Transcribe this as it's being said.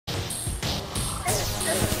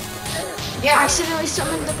Yeah. I accidentally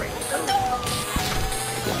summoned the brain.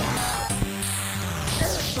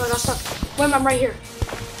 Oh, I got stuck. Wait, I'm right here.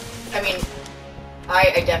 I mean,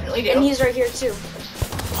 I definitely do. And he's right here too.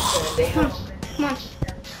 So they have. Come on.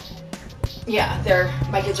 Yeah,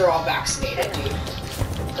 my kids are all vaccinated, dude.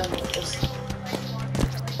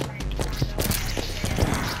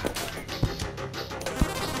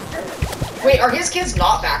 Wait, are his kids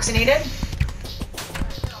not vaccinated?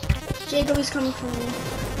 Jacob is coming from me.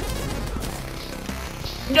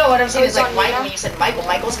 No, what I'm saying is it's like on Michael. you now? When you said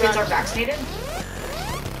Michael's kids are vaccinated.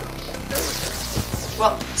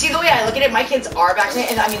 Well, see the way I look at it, my kids are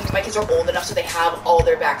vaccinated, and I mean my kids are old enough so they have all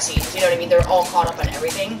their vaccines. You know what I mean? They're all caught up on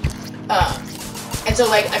everything. And so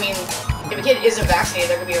like I mean, if a kid isn't vaccinated,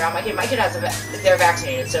 they're gonna be around my kid. My kid they're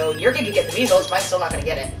vaccinated, so your kid can get the measles. Mine's still not gonna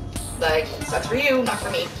get it. Like sucks for you, not for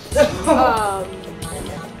me.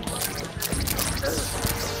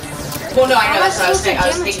 Well, no, I know that's what I was saying. I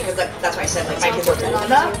was thinking because that's why I said like my kids are old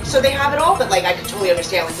enough, so they have it all. But like I can totally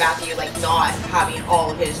understand like Matthew like not having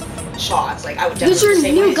all of his shots. Like I would definitely Use your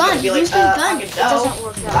say new gun. Be like, Use your gun. It doesn't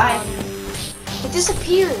work that Bye. well. It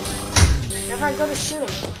disappears whenever I go to shoot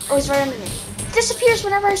him. Oh, he's right under me. It disappears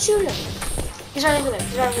whenever I shoot him. He's right over there.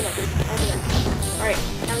 He's right over there. Right over there. All right.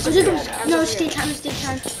 Now he's over there. No, stay time. Stay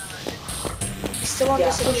time. He's still on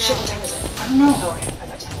this. Oh shit, what time is it? I don't know. Oh, okay, I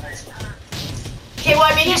got 10 minutes. Okay, well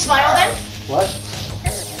I made you smile then. What?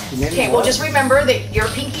 Okay, well just remember that your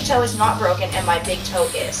pinky toe is not broken and my big toe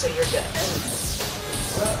is, so you're good.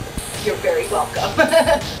 You're very welcome.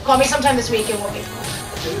 Call me sometime this week and we'll be.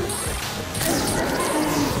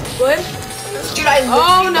 What? Dude, I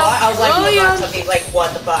literally thought, I was like, oh god, something like,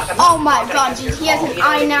 what the fuck? Oh my god, dude, he has an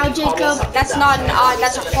eye now, Jacob. That's not an eye,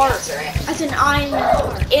 that's a heart. That's an eye in the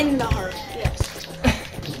heart. In the heart, yes.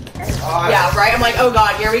 Yeah, right? I'm like, oh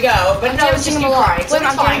god, here we go. But no, it's just you crying, so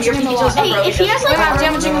it's fine. Your pinky toe's not broken. Hey, if he has like I'm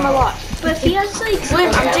damaging him a lot. But if he has like Wait,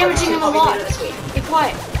 I'm damaging him a lot. Be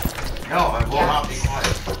quiet. No, I will not be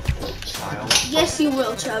quiet. Child. Yes, you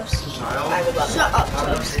will, Chubbs. Child. I would love Shut up,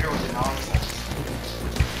 I'm Chubbs. here with the nonsense.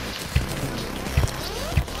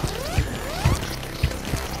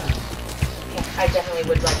 I definitely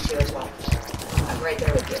would like to as well. I'm right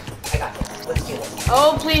there with you. I got this. Let's do this.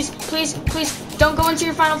 Oh, please, please, please, don't go into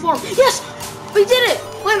your final form. Yes! We did it!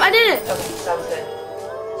 Wait, I did it! Okay, sounds good.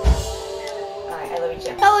 Alright, I love you,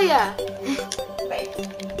 Jim. Hell yeah! Bye.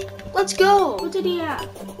 Let's go! What did he have?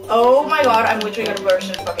 Oh my god, I'm literally gonna burst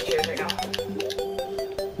in fucking tears right now.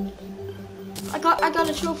 I got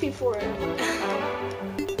a trophy for it.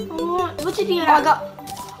 Oh, what did he Oh, have?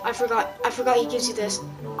 I forgot he gives you this.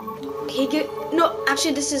 No,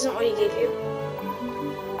 actually this isn't what he gave you.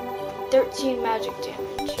 13 magic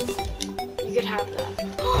damage. You could have that.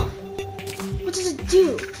 What does it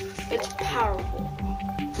do? It's powerful.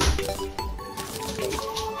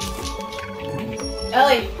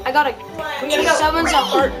 Ellie, I got a we gotta go. summons a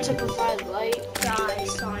heart to provide light.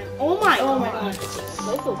 Guys, time. Oh my god. It's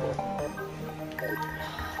clickable.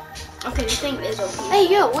 Okay, this thing is okay. Hey,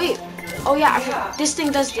 yo, wait. Oh yeah, I forgot. This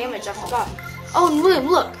thing does damage. I forgot. Oh, William,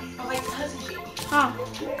 look. Oh my cousin, Huh?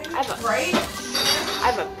 I have a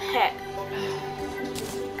pet.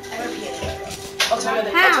 I have a piano. I'll tell you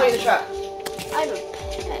the truck. I have a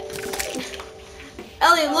pet.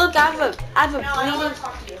 Ellie, look. I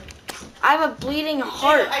have a bleeding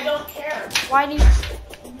heart. I don't care. Why do you?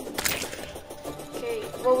 Okay.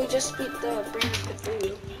 Well, we just beat the brain of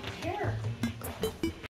Cthulu.